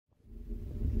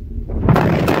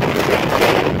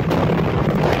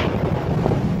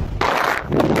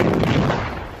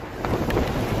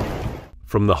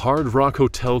From the Hard Rock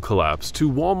Hotel collapse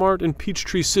to Walmart in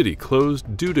Peachtree City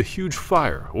closed due to huge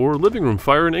fire or living room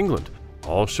fire in England,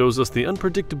 all shows us the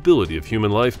unpredictability of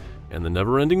human life and the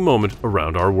never-ending moment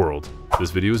around our world.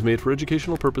 This video is made for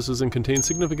educational purposes and contains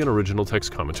significant original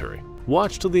text commentary.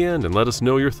 Watch till the end and let us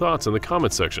know your thoughts in the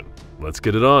comment section. Let's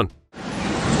get it on!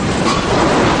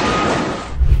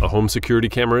 A home security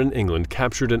camera in England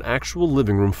captured an actual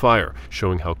living room fire,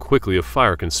 showing how quickly a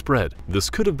fire can spread. This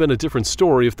could have been a different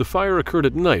story if the fire occurred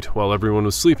at night while everyone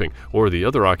was sleeping, or the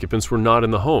other occupants were not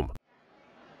in the home.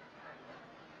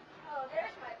 Oh, there's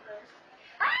my purse.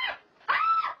 Fire!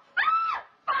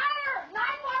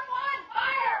 911!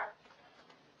 Fire!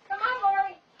 Come on,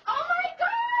 Lori. Oh my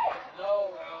God!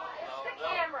 No. It's the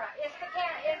camera.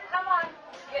 Come on.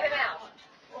 Get him out.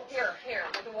 Here,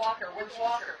 with the walker. Where's the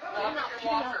walker? Not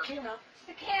your walker.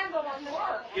 The candle on the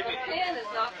work. The pin is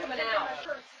not coming out.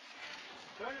 Turn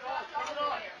it off.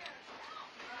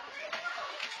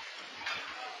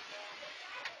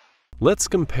 Let's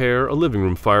compare a living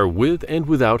room fire with and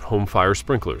without home fire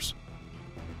sprinklers.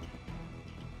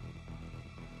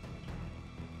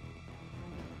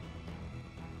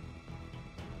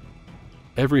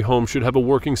 Every home should have a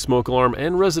working smoke alarm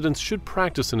and residents should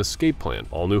practice an escape plan.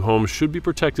 All new homes should be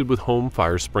protected with home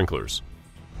fire sprinklers.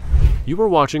 You are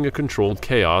watching a controlled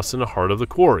chaos in the heart of the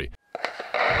quarry.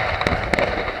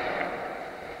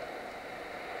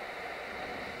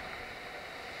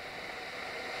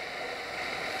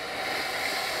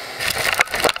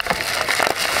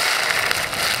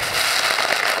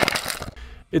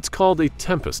 It's called a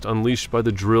tempest unleashed by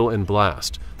the drill and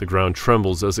blast. The ground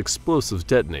trembles as explosives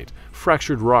detonate.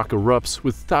 Fractured rock erupts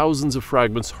with thousands of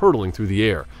fragments hurtling through the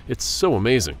air. It's so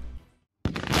amazing.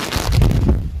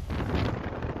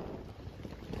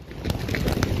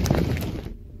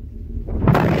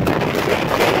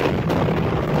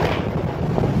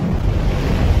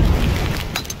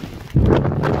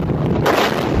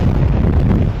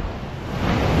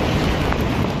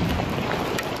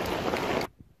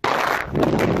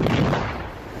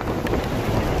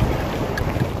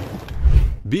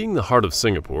 Being the heart of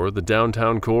Singapore, the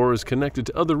downtown core is connected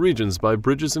to other regions by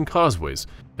bridges and causeways.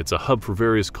 It's a hub for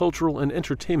various cultural and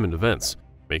entertainment events,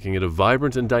 making it a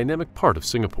vibrant and dynamic part of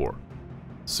Singapore.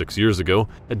 6 years ago,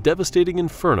 a devastating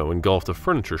inferno engulfed a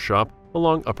furniture shop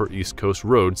along Upper East Coast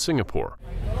Road, Singapore.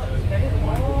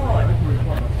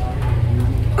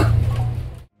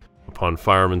 Upon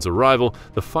firemen's arrival,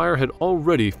 the fire had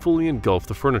already fully engulfed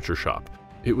the furniture shop.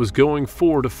 It was going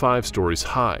 4 to 5 stories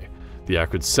high. The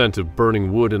acrid scent of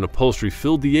burning wood and upholstery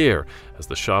filled the air as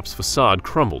the shop's facade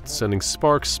crumbled, sending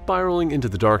sparks spiraling into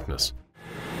the darkness.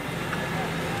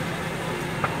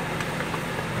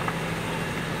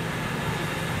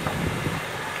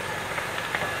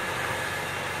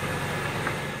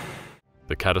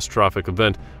 The catastrophic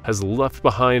event has left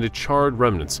behind charred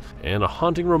remnants and a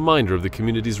haunting reminder of the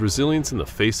community's resilience in the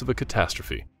face of a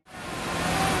catastrophe.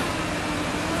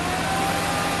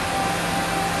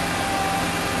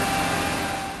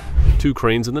 Two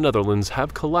cranes in the Netherlands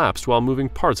have collapsed while moving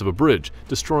parts of a bridge,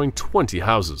 destroying 20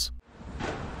 houses.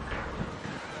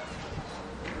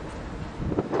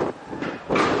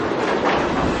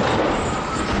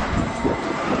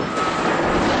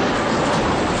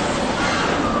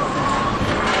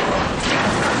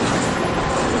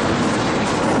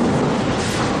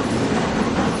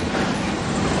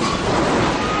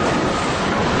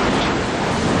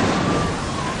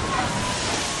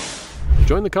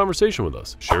 Join the conversation with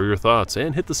us, share your thoughts,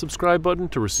 and hit the subscribe button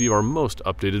to receive our most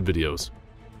updated videos.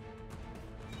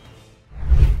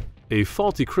 A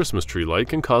faulty Christmas tree light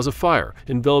can cause a fire,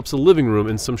 envelops a living room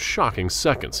in some shocking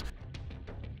seconds.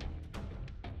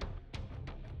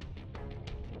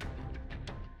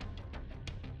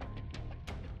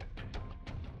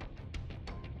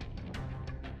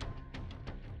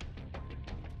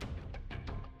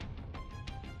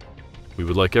 We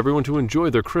would like everyone to enjoy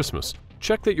their Christmas.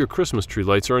 Check that your Christmas tree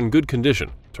lights are in good condition,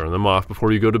 turn them off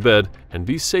before you go to bed, and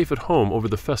be safe at home over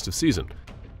the festive season.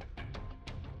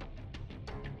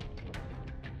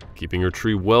 Keeping your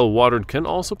tree well watered can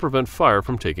also prevent fire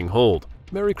from taking hold.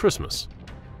 Merry Christmas!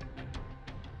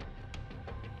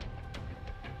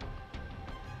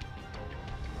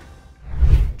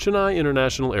 Chennai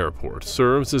International Airport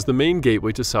serves as the main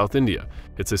gateway to South India.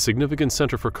 It's a significant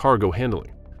center for cargo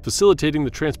handling, facilitating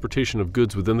the transportation of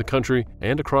goods within the country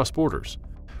and across borders.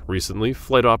 Recently,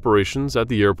 flight operations at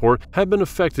the airport have been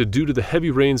affected due to the heavy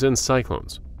rains and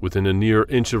cyclones. Within a near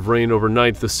inch of rain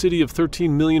overnight, the city of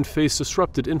 13 million faced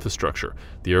disrupted infrastructure.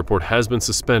 The airport has been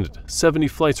suspended, 70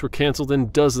 flights were canceled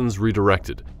and dozens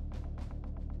redirected.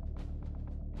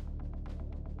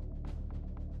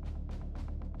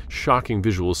 shocking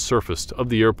visuals surfaced of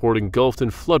the airport engulfed in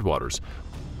floodwaters.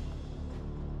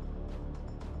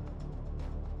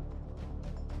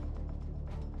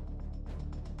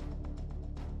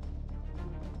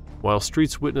 While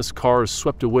streets witnessed cars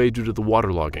swept away due to the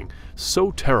waterlogging.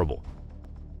 So terrible.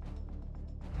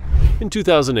 In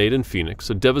 2008 in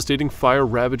Phoenix, a devastating fire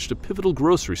ravaged a pivotal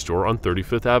grocery store on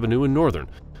 35th Avenue in Northern.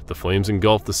 The flames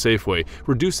engulfed the Safeway,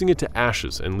 reducing it to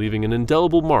ashes and leaving an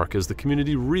indelible mark as the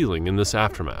community reeling in this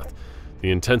aftermath.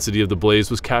 The intensity of the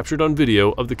blaze was captured on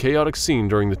video of the chaotic scene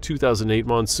during the 2008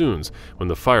 monsoons when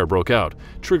the fire broke out,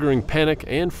 triggering panic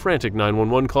and frantic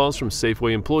 911 calls from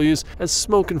Safeway employees as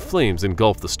smoke and flames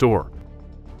engulfed the store.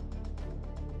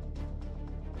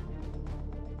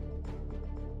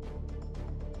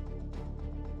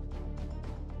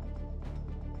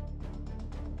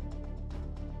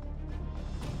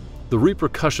 The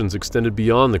repercussions extended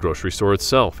beyond the grocery store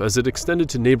itself as it extended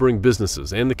to neighboring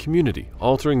businesses and the community,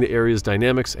 altering the area's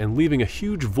dynamics and leaving a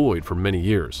huge void for many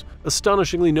years.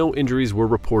 Astonishingly, no injuries were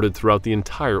reported throughout the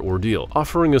entire ordeal,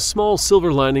 offering a small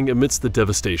silver lining amidst the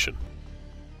devastation.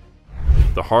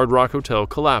 The Hard Rock Hotel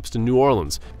collapsed in New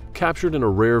Orleans, captured in a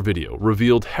rare video,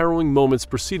 revealed harrowing moments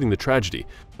preceding the tragedy,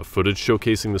 a footage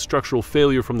showcasing the structural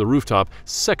failure from the rooftop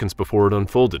seconds before it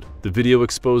unfolded. The video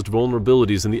exposed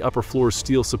vulnerabilities in the upper floor's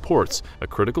steel supports, a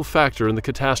critical factor in the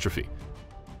catastrophe.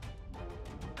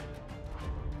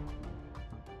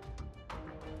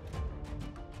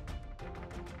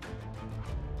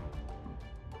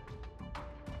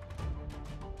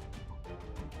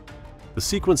 The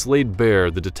sequence laid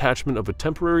bare the detachment of a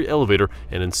temporary elevator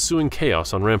and ensuing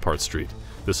chaos on Rampart Street.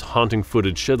 This haunting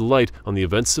footage shed light on the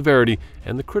event's severity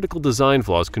and the critical design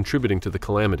flaws contributing to the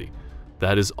calamity.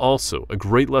 That is also a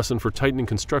great lesson for tightening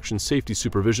construction safety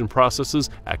supervision processes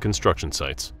at construction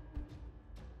sites.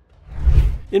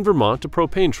 In Vermont, a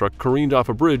propane truck careened off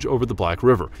a bridge over the Black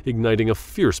River, igniting a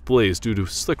fierce blaze due to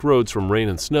slick roads from rain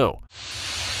and snow.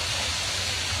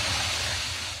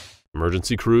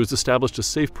 Emergency crews established a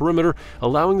safe perimeter,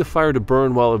 allowing the fire to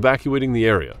burn while evacuating the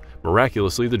area.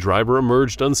 Miraculously, the driver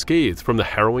emerged unscathed from the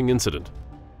harrowing incident.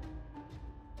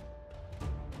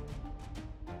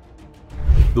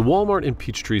 The Walmart in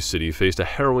Peachtree City faced a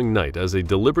harrowing night as a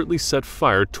deliberately set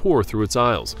fire tore through its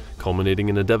aisles, culminating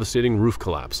in a devastating roof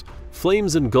collapse.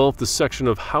 Flames engulfed the section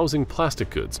of housing plastic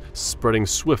goods, spreading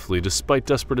swiftly despite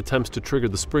desperate attempts to trigger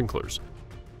the sprinklers.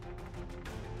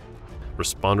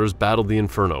 Responders battled the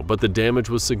inferno, but the damage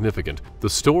was significant. The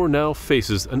store now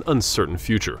faces an uncertain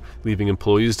future, leaving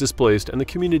employees displaced and the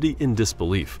community in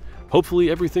disbelief.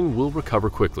 Hopefully, everything will recover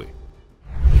quickly.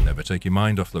 Never take your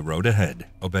mind off the road ahead.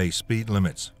 Obey speed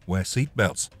limits, wear seat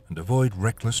belts, and avoid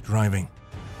reckless driving.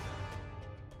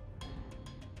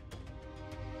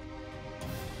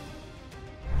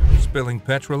 Spilling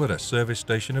petrol at a service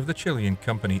station of the Chilean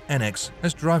company NX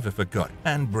as driver forgot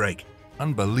handbrake.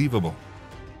 Unbelievable.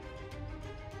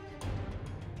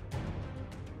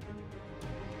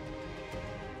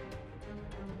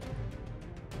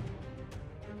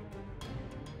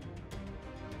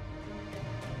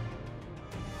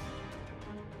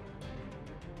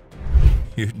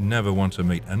 You'd never want to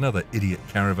meet another idiot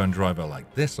caravan driver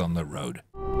like this on the road.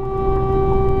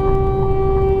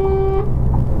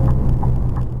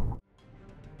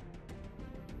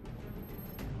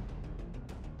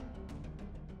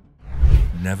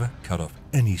 Never cut off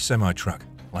any semi-truck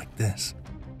like this.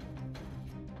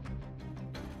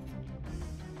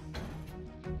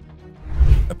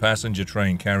 A passenger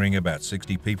train carrying about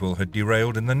 60 people had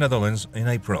derailed in the Netherlands in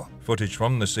April. Footage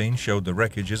from the scene showed the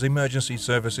wreckage as emergency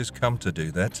services come to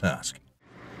do their task.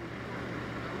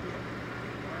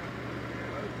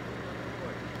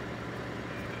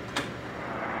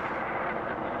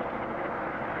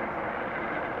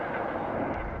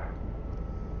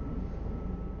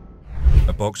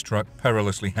 A box truck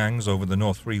perilously hangs over the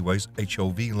North Freeway's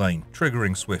HOV lane,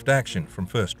 triggering swift action from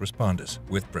first responders.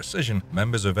 With precision,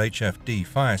 members of HFD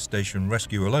Fire Station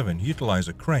Rescue 11 utilize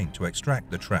a crane to extract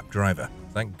the trapped driver.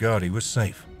 Thank God he was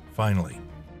safe, finally.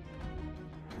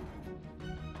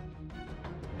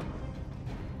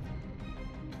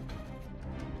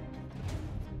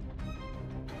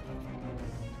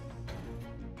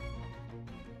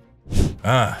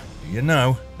 You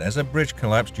know, there's a bridge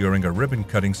collapse during a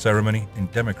ribbon-cutting ceremony in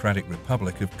Democratic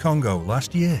Republic of Congo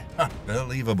last year.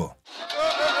 Unbelievable.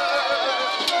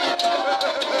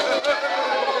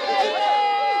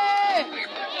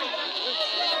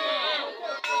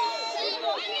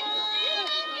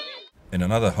 In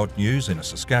another hot news, in a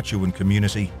Saskatchewan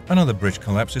community, another bridge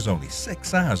collapses only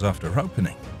 6 hours after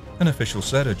opening. An official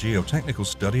said a geotechnical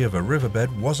study of a riverbed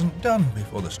wasn't done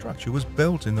before the structure was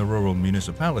built in the rural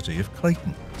municipality of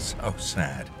Clayton. So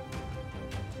sad.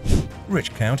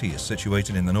 Rich County is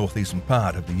situated in the northeastern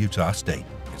part of the Utah state.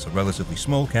 It's a relatively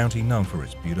small county known for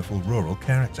its beautiful rural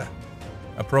character.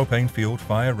 A propane-fueled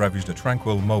fire ravaged a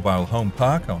tranquil mobile home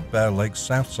park on Bear Lake's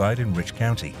south side in Rich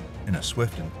County. In a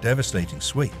swift and devastating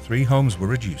sweep, 3 homes were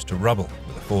reduced to rubble,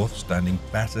 with a 4th standing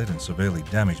battered and severely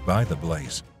damaged by the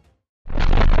blaze.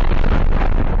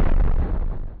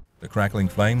 The crackling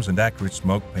flames and acrid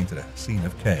smoke painted a scene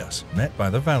of chaos, met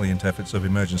by the valiant efforts of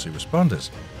emergency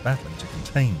responders battling to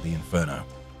contain the inferno.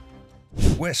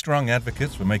 We're strong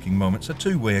advocates for making moments a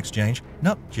two-way exchange,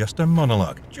 not just a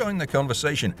monologue. Join the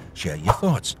conversation, share your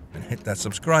thoughts, and hit that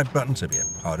subscribe button to be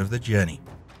a part of the journey.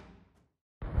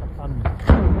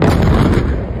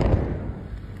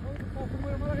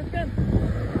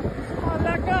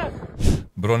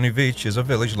 Broniewicz is a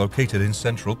village located in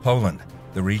central Poland.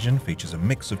 The region features a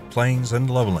mix of plains and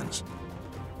lowlands.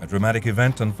 A dramatic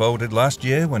event unfolded last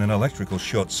year when an electrical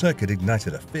short circuit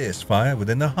ignited a fierce fire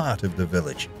within the heart of the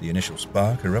village. The initial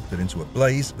spark erupted into a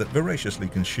blaze that voraciously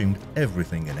consumed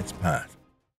everything in its path.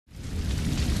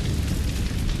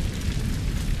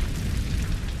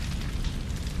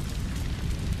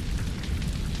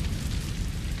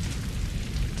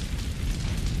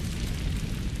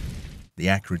 The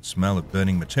acrid smell of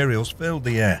burning materials filled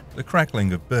the air, the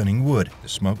crackling of burning wood, the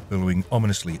smoke billowing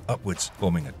ominously upwards,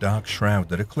 forming a dark shroud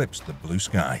that eclipsed the blue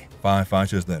sky.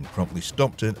 Firefighters then promptly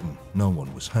stopped it and no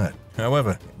one was hurt.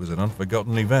 However, it was an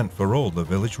unforgotten event for all the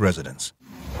village residents.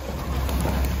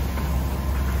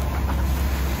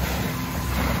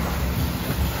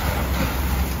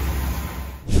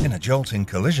 In a jolting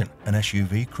collision, an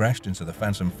SUV crashed into the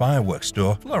Phantom Fireworks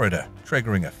store, Florida,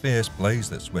 triggering a fierce blaze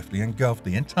that swiftly engulfed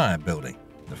the entire building.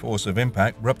 The force of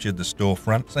impact ruptured the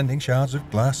storefront, sending shards of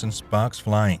glass and sparks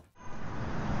flying.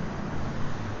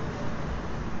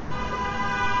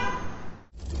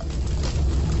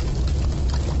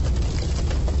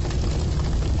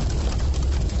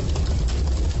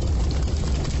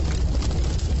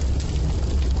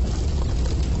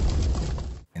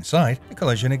 Inside, the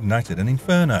collision ignited an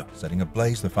inferno, setting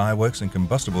ablaze the fireworks and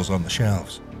combustibles on the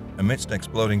shelves. Amidst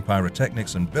exploding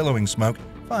pyrotechnics and billowing smoke,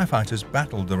 firefighters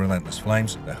battled the relentless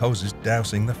flames, their hoses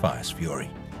dousing the fire's fury.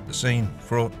 The scene,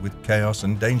 fraught with chaos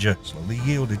and danger, slowly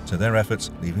yielded to their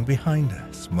efforts, leaving behind a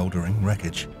smoldering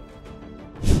wreckage.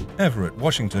 Everett,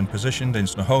 Washington, positioned in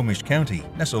Snohomish County,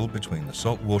 nestled between the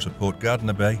saltwater Port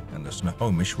Gardner Bay and the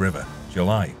Snohomish River.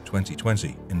 July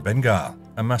 2020, in Bengal,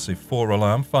 a massive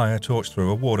 4-alarm fire torched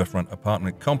through a waterfront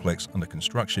apartment complex under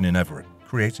construction in Everett,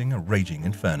 creating a raging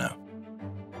inferno.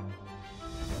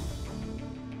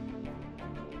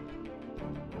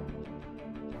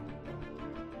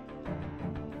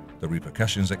 The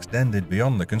repercussions extended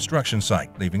beyond the construction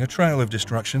site, leaving a trail of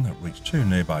destruction that reached 2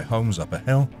 nearby homes up a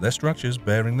hill, their structures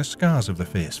bearing the scars of the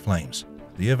fierce flames.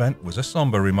 The event was a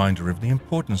somber reminder of the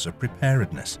importance of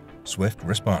preparedness, swift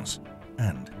response,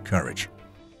 and courage.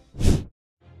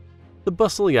 The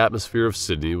bustling atmosphere of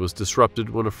Sydney was disrupted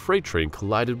when a freight train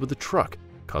collided with a truck,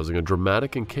 causing a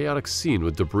dramatic and chaotic scene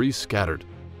with debris scattered.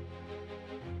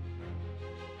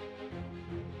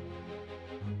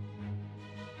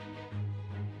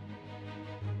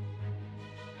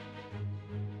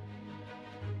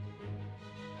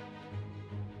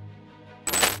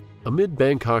 Amid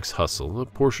Bangkok's hustle, a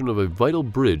portion of a vital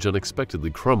bridge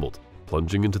unexpectedly crumbled,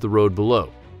 plunging into the road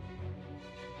below.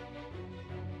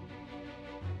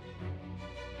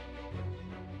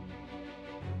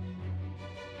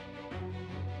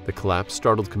 The collapse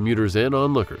startled commuters and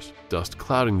onlookers, dust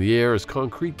clouding the air as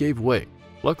concrete gave way.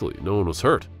 Luckily, no one was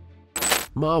hurt.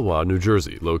 Mahwah, New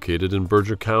Jersey, located in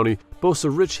Bergen County, boasts a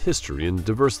rich history and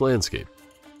diverse landscape.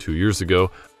 2 years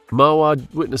ago,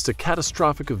 Mahwah witnessed a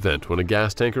catastrophic event when a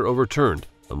gas tanker overturned,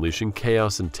 unleashing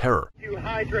chaos and terror. You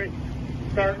hydrant.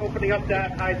 Start opening up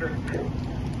that hydrant.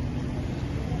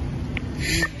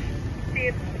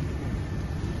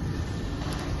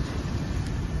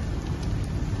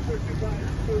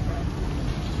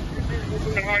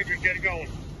 Open the hydrant, get it going.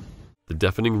 The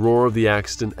deafening roar of the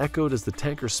accident echoed as the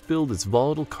tanker spilled its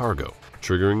volatile cargo,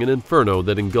 triggering an inferno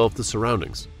that engulfed the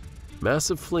surroundings.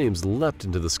 Massive flames leapt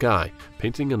into the sky,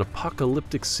 painting an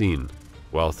apocalyptic scene,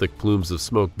 while thick plumes of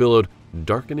smoke billowed,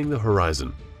 darkening the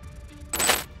horizon.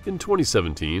 In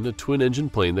 2017, a twin-engine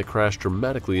plane that crashed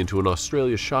dramatically into an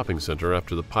Australia shopping centre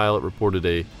after the pilot reported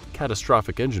a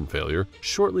catastrophic engine failure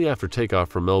shortly after takeoff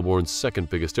from Melbourne's second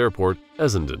biggest airport,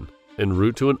 Essendon, en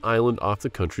route to an island off the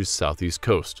country's southeast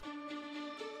coast.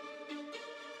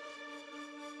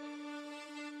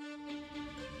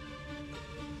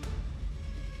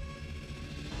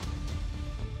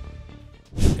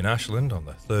 In Ashland on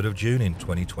the 3rd of June in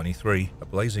 2023, a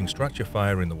blazing structure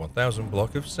fire in the 1000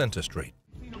 block of Centre Street.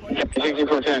 Get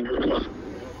 6410.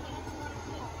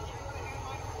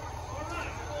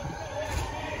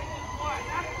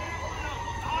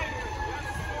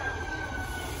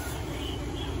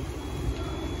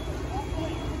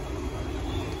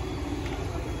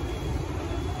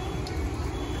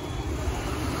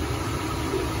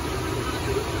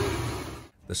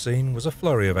 The scene was a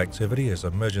flurry of activity as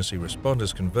emergency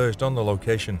responders converged on the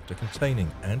location to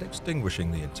containing and extinguishing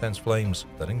the intense flames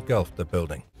that engulfed the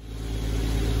building.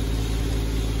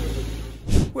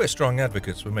 We're strong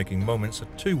advocates for making moments a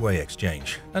two-way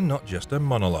exchange and not just a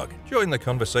monologue. Join the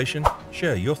conversation,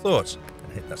 share your thoughts,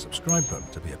 and hit that subscribe button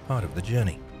to be a part of the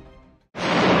journey.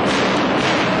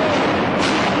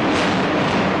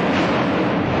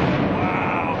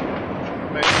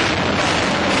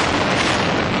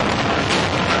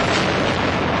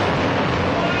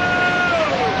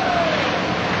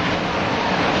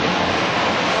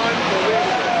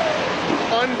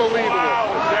 Unbelievable.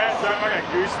 Wow, I got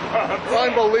goosebumps.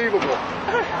 Unbelievable.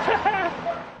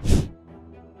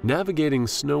 Navigating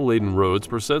snow-laden roads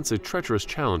presents a treacherous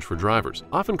challenge for drivers,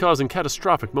 often causing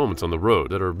catastrophic moments on the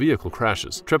road that are vehicle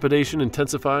crashes. Trepidation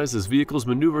intensifies as vehicles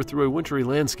maneuver through a wintry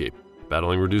landscape,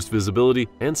 battling reduced visibility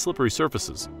and slippery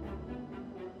surfaces.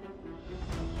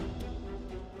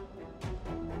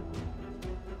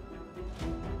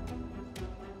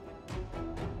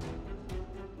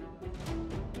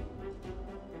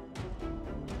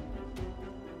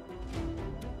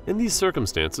 In these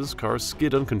circumstances, cars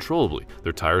skid uncontrollably,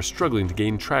 their tires struggling to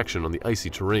gain traction on the icy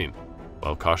terrain.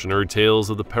 While cautionary tales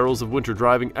of the perils of winter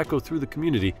driving echo through the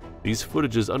community, these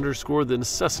footages underscore the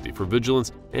necessity for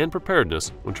vigilance and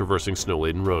preparedness when traversing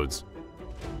snow-laden roads.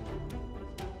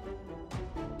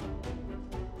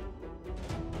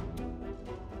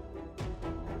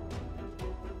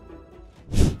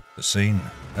 The scene,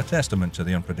 a testament to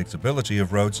the unpredictability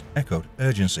of roads, echoed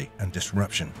urgency and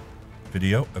disruption.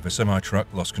 Video of a semi-truck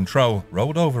lost control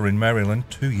rolled over in Maryland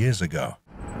 2 years ago.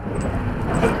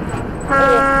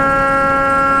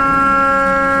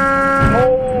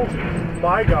 Oh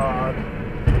my God.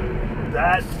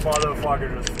 That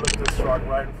motherfucker just flipped this truck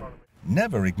right in front of me.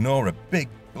 Never ignore a big,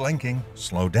 blinking,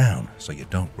 slow down so you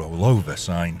don't roll over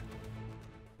sign.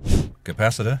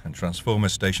 Capacitor and transformer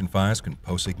station fires can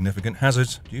pose significant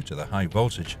hazards due to the high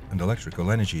voltage and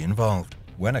electrical energy involved.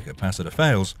 When a capacitor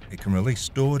fails, it can release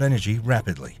stored energy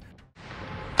rapidly.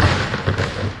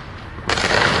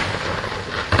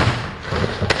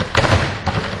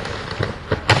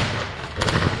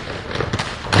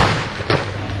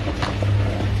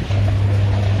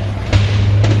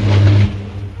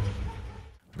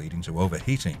 Leading to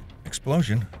overheating,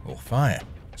 explosion, or fire.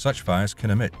 Such fires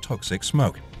can emit toxic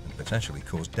smoke and potentially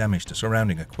cause damage to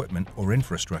surrounding equipment or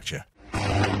infrastructure.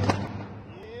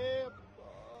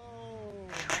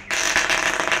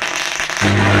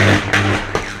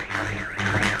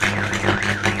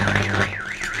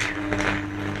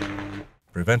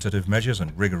 Preventative measures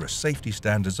and rigorous safety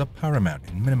standards are paramount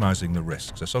in minimizing the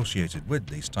risks associated with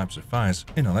these types of fires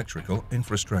in electrical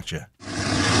infrastructure.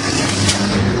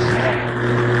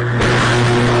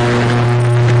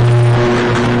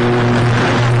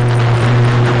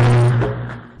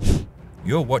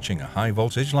 You're watching a high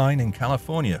voltage line in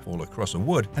California fall across a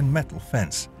wood and metal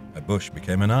fence. A bush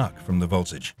became an arc from the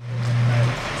voltage.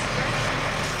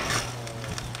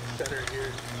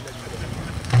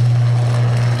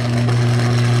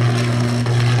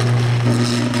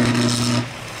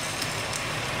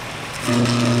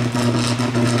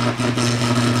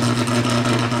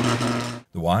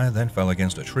 The wire then fell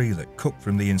against a tree that cooked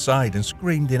from the inside and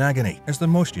screamed in agony as the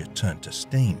moisture turned to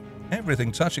steam.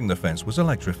 Everything touching the fence was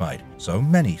electrified, so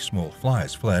many small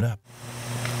fires flared up.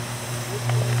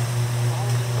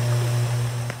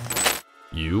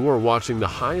 You are watching the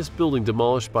highest building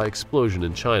demolished by explosion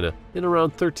in China in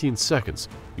around 13 seconds,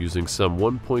 using some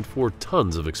 1.4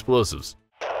 tons of explosives.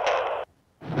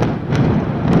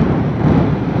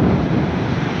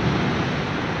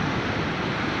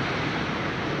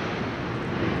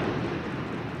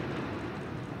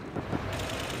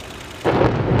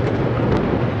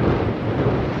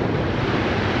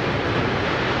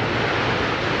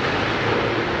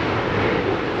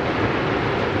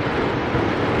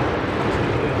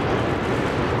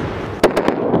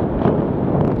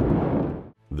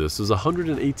 This is a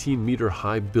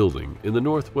 118-meter-high building in the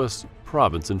northwest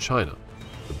province in China.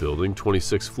 The building,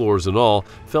 26 floors in all,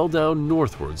 fell down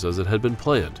northwards as it had been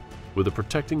planned, with a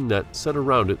protecting net set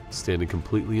around it standing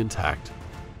completely intact.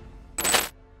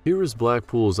 Here is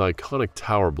Blackpool's iconic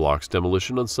tower blocks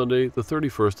demolition on Sunday, the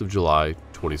 31st of July,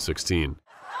 2016.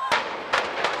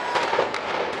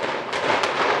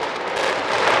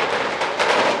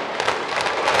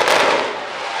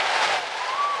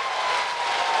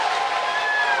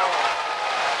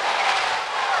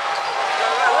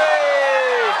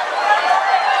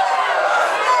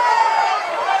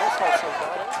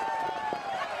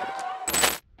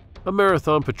 A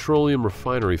Marathon Petroleum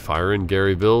refinery fire in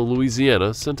Garyville,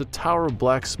 Louisiana sent a tower of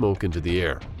black smoke into the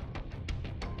air.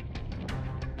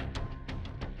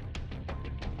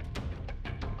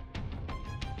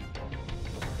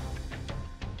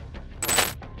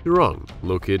 Jurong,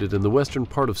 located in the western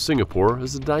part of Singapore,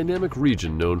 is a dynamic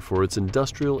region known for its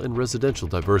industrial and residential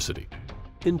diversity.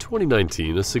 In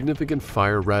 2019, a significant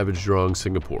fire ravaged Jurong,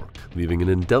 Singapore, leaving an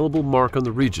indelible mark on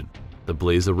the region. The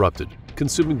blaze erupted,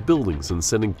 consuming buildings and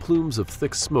sending plumes of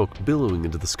thick smoke billowing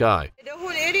into the sky. The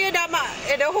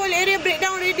whole area break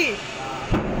down already.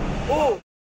 Oh.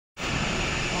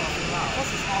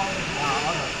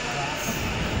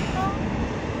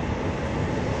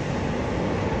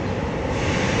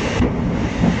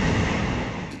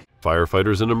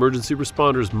 Firefighters and emergency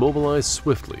responders mobilized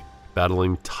swiftly,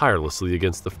 battling tirelessly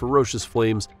against the ferocious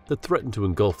flames that threatened to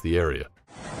engulf the area.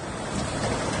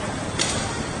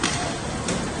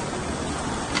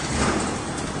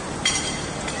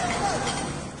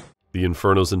 The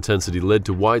inferno's intensity led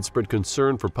to widespread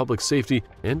concern for public safety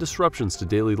and disruptions to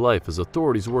daily life as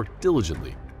authorities worked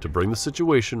diligently to bring the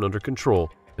situation under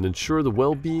control and ensure the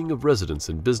well-being of residents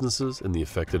and businesses in the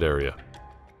affected area.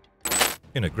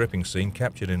 In a gripping scene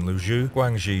captured in Luzhu,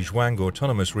 Guangxi Zhuang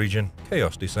Autonomous Region,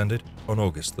 chaos descended on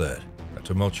August 3rd. A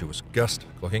tumultuous gust,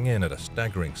 clocking in at a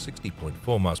staggering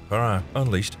 60.4 miles per hour,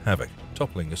 unleashed havoc,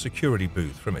 toppling a security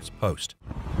booth from its post.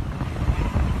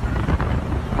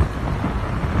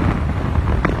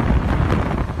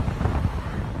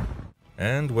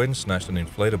 And wind snatched an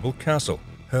inflatable castle,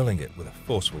 hurling it with a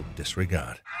forceful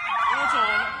disregard.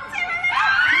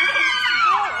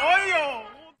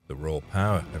 The raw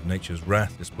power of nature's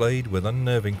wrath, displayed with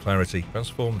unnerving clarity,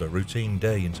 transformed a routine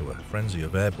day into a frenzy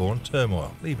of airborne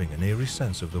turmoil, leaving an eerie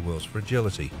sense of the world's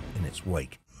fragility in its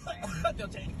wake.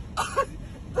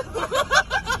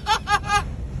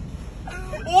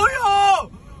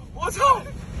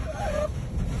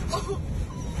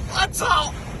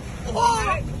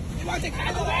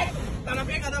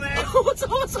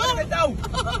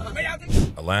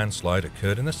 A landslide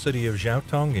occurred in the city of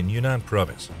Jiaotong in Yunnan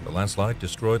province. The landslide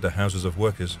destroyed the houses of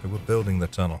workers who were building the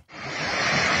tunnel.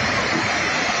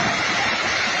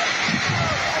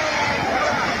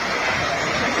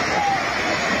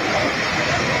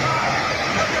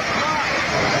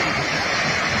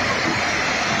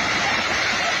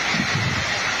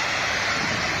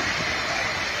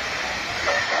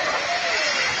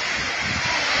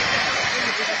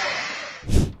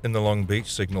 In the Long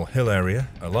Beach Signal Hill area,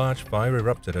 a large fire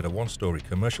erupted at a one-story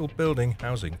commercial building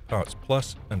housing Parts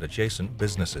Plus and adjacent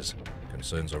businesses.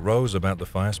 Concerns arose about the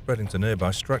fire spreading to nearby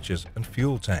structures and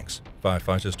fuel tanks.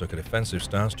 Firefighters took a defensive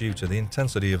stance due to the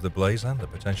intensity of the blaze and the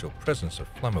potential presence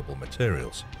of flammable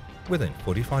materials. Within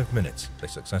 45 minutes, they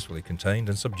successfully contained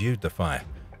and subdued the fire,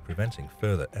 preventing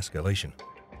further escalation.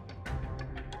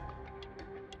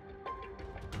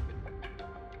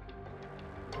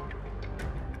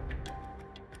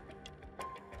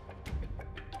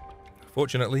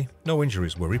 Fortunately, no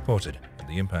injuries were reported, and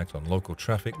the impact on local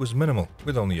traffic was minimal,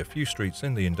 with only a few streets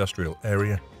in the industrial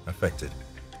area affected.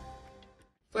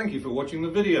 Thank you for watching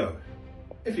the video.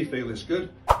 If you feel it's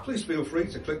good, please feel free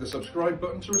to click the subscribe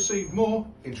button to receive more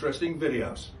interesting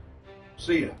videos.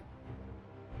 See ya.